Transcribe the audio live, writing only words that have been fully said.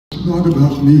not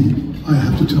about me, I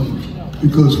have to tell you,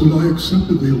 because when I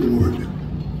accepted the award,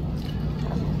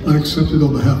 I accepted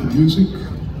on behalf of music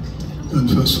and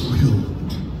Festival Hill.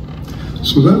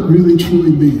 So that really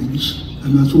truly means,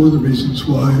 and that's one of the reasons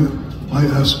why I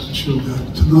asked to show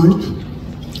that tonight,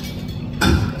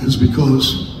 is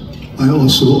because I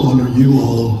also honor you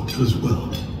all as well.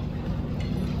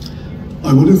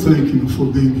 I want to thank you for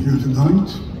being here tonight.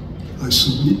 I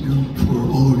salute you for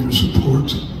all of your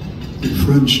support and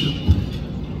friendship.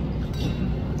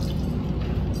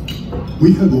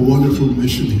 We have a wonderful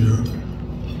mission here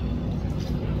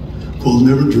called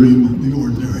Never Dream the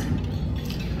Ordinary.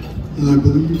 And I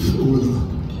believe over the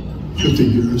 50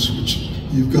 years, which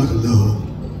you've got to know,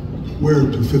 where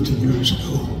did 50 years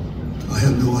go? I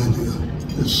had no idea.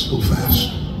 It's so fast.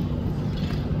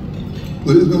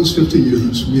 But in those 50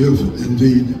 years, we have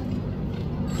indeed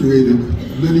created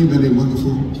many, many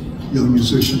wonderful young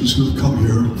musicians who have come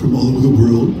here from all over the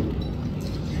world.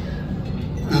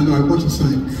 And I want to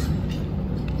thank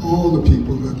all the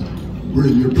people that were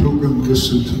in your program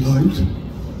listed tonight.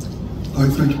 I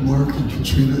thank Mark and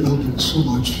Katrina Eldred so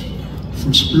much for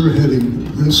spearheading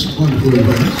this wonderful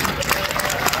event.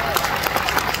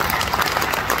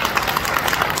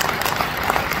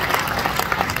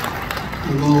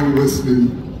 Along with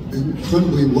the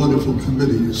incredibly wonderful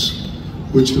committees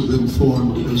which have been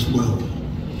formed as well.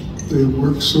 They have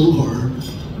worked so hard,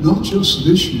 not just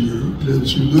this year, but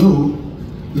as you know,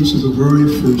 this is the very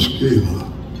first gala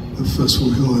that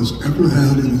Festival Hill has ever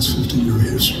had in its 50-year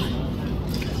history.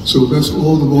 So that's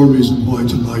all the more reason why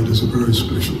tonight is a very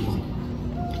special one.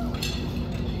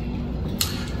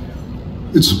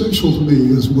 It's special to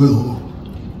me as well,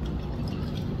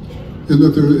 in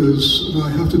that there is, and I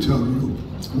have to tell you,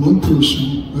 one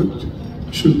person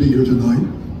that should be here tonight,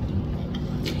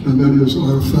 and that is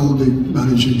our founding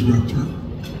managing director,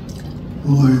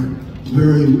 my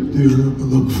very dear,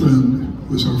 beloved friend,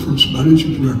 who was our first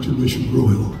managing director, Richard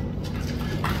Royal.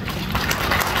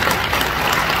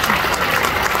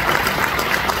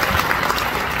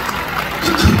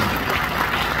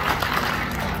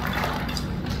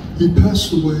 He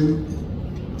passed away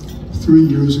 3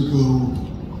 years ago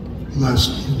last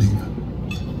evening.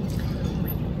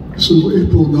 So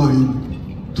April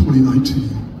 9,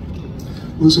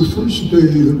 2019 was the first day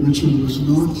that Richard was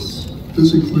not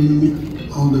physically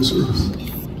on this earth.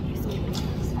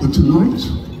 But tonight,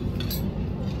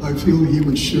 I feel he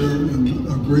would share in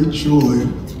a great joy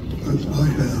that I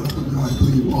have, and I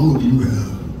believe all of you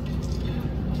have,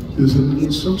 is that in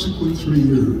the subsequent 3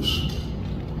 years,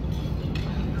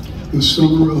 the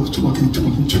summer of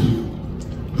 2022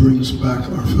 brings back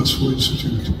our Festival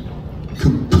Institute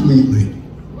completely.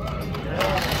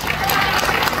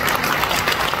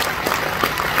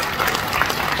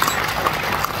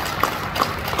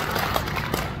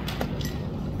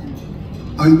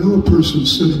 I know a person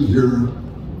sitting here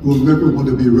will never want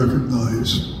to be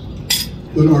recognized,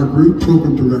 but our great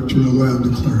program director, Alain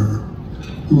DeClaire,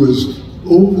 who has,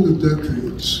 over the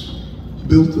decades,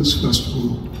 built this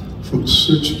festival from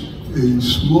such a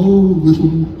small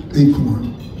little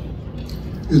acorn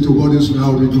into what is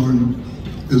now regarded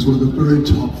as one of the very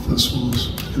top festivals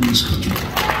in this country.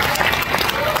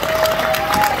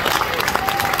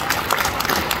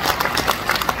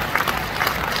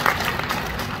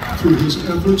 Through his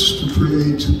efforts to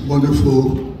create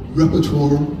wonderful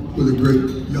repertoire for the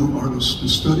great young artists to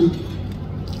study,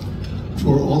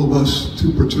 for all of us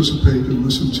to participate and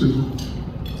listen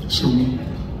to some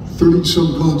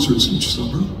 30-some concerts each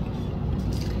summer,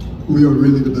 we are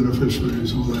really the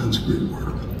beneficiaries of Alain's great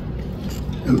work.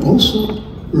 And also,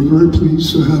 we're very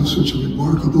pleased to have such a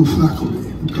remarkable faculty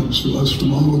who comes to us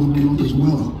from all over the world as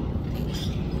well.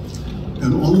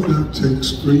 And all of that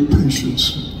takes great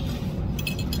patience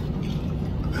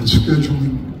and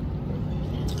scheduling.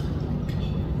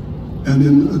 And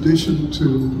in addition to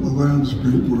Alain's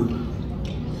great work,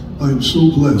 I am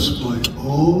so blessed by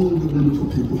all the wonderful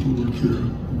people who work here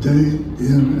day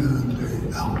in and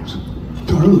day out,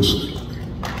 tirelessly,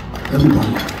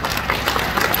 everybody.